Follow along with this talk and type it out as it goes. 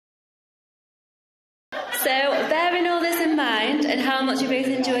So, bearing all this in mind and how much we both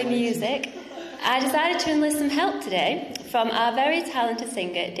enjoy music, I decided to enlist some help today from our very talented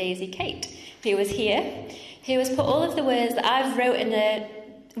singer, Daisy Kate, who was here, who has put all of the words that I've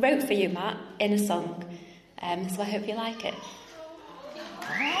wrote for you, Matt, in a song. So I hope you like it.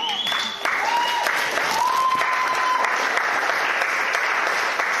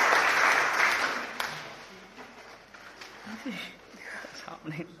 What's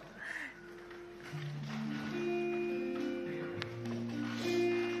happening?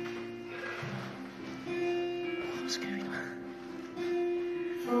 What's going on?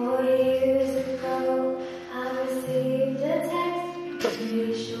 4 years ago, I received a text.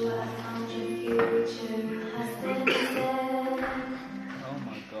 Pretty sure I found your future husband instead. Oh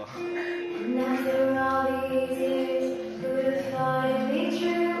my god. And after all these years, who'd have thought it'd be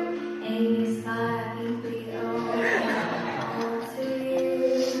true? And you smile, you'd be all to you.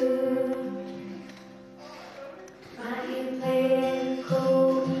 But you played it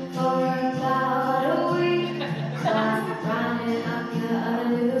cool for about a week. Whilst rounding up your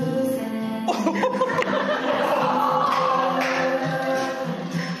other loose end.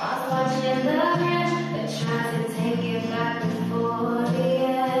 I was watching the branch that tried to take it back before the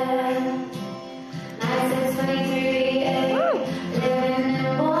end. Nights at 23, living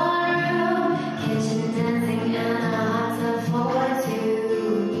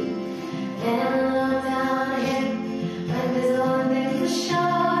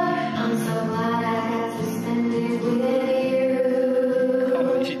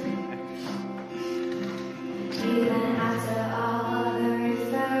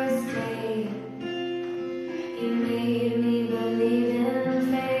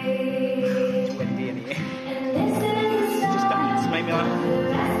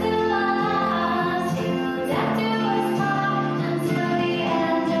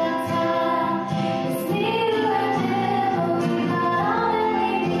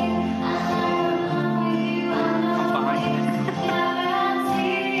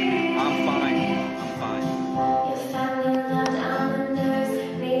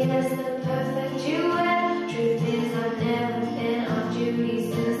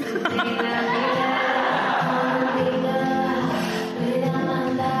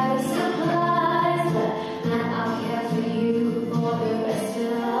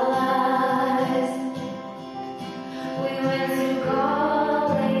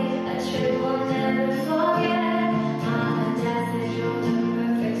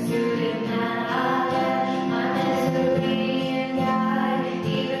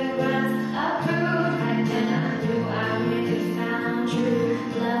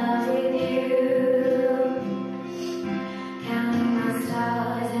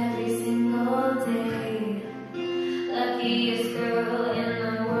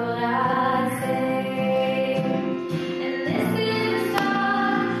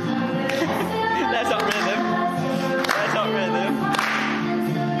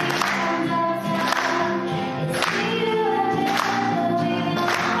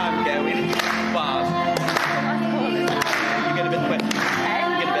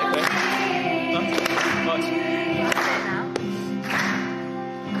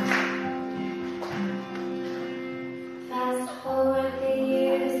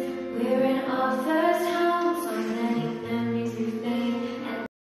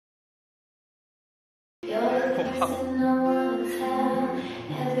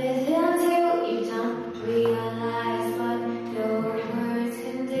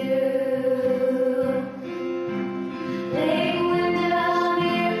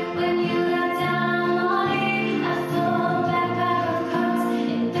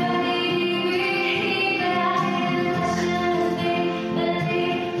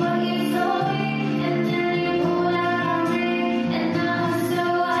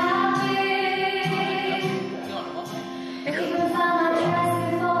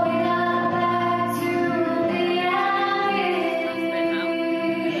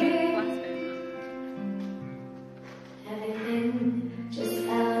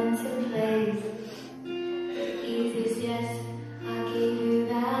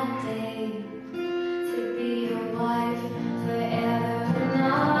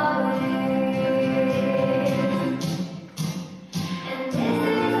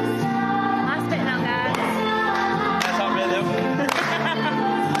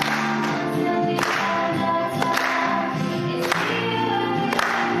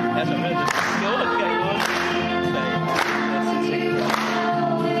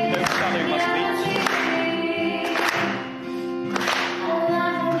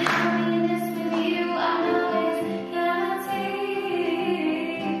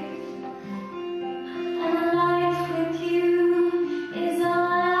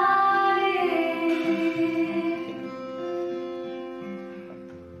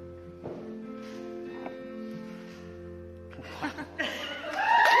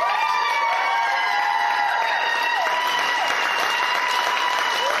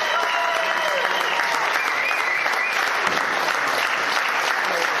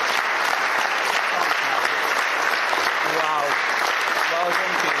Wow. Well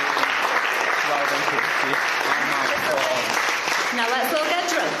done, Kirsty. Well done, Kirsty. Oh my God. Now let's all get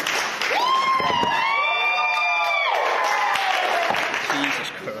drunk. Jesus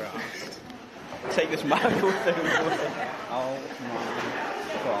Christ. Take this microphone away. Oh my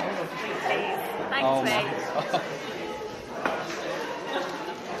God. Thanks, Oh mate. my God.